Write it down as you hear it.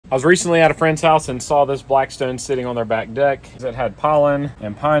I was recently at a friend's house and saw this Blackstone sitting on their back deck. It had pollen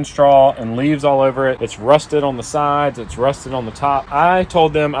and pine straw and leaves all over it. It's rusted on the sides, it's rusted on the top. I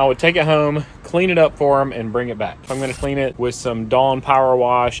told them I would take it home, clean it up for them, and bring it back. I'm gonna clean it with some Dawn Power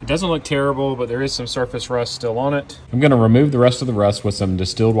Wash. It doesn't look terrible, but there is some surface rust still on it. I'm gonna remove the rest of the rust with some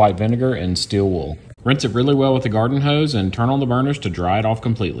distilled white vinegar and steel wool. Rinse it really well with a garden hose and turn on the burners to dry it off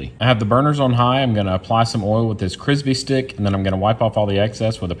completely. I have the burners on high. I'm gonna apply some oil with this Crisbee stick, and then I'm gonna wipe off all the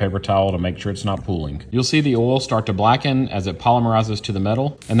excess with a paper towel to make sure it's not pooling. You'll see the oil start to blacken as it polymerizes to the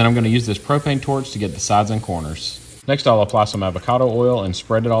metal, and then I'm gonna use this propane torch to get the sides and corners. Next, I'll apply some avocado oil and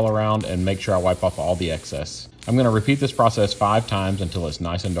spread it all around and make sure I wipe off all the excess. I'm gonna repeat this process 5 times until it's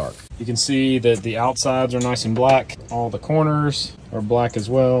nice and dark. You can see that the outsides are nice and black. All the corners are black as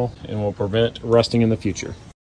well and will prevent rusting in the future.